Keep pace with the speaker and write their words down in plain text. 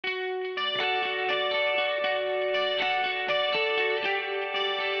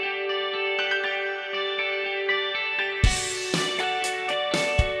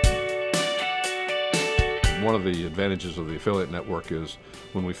one of the advantages of the affiliate network is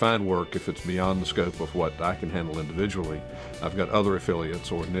when we find work, if it's beyond the scope of what I can handle individually, I've got other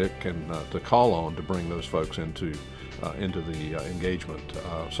affiliates or Nick to call on to bring those folks into the engagement.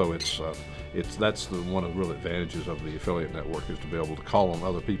 So that's one of the real advantages of the affiliate network, is to be able to call on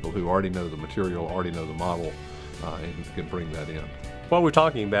other people who already know the material, already know the model, and can bring that in. What we're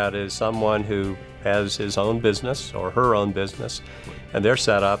talking about is someone who has his own business or her own business, and they're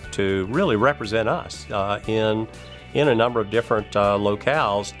set up to really represent us in a number of different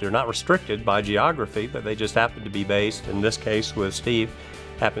locales. They're not restricted by geography, but they just happen to be based, in this case with Steve,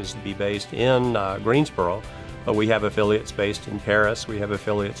 happens to be based in Greensboro. But we have affiliates based in Paris, we have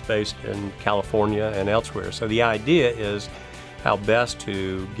affiliates based in California and elsewhere. So the idea is how best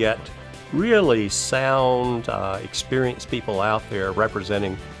to get really sound, experienced people out there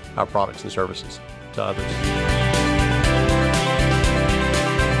representing our products and services to others.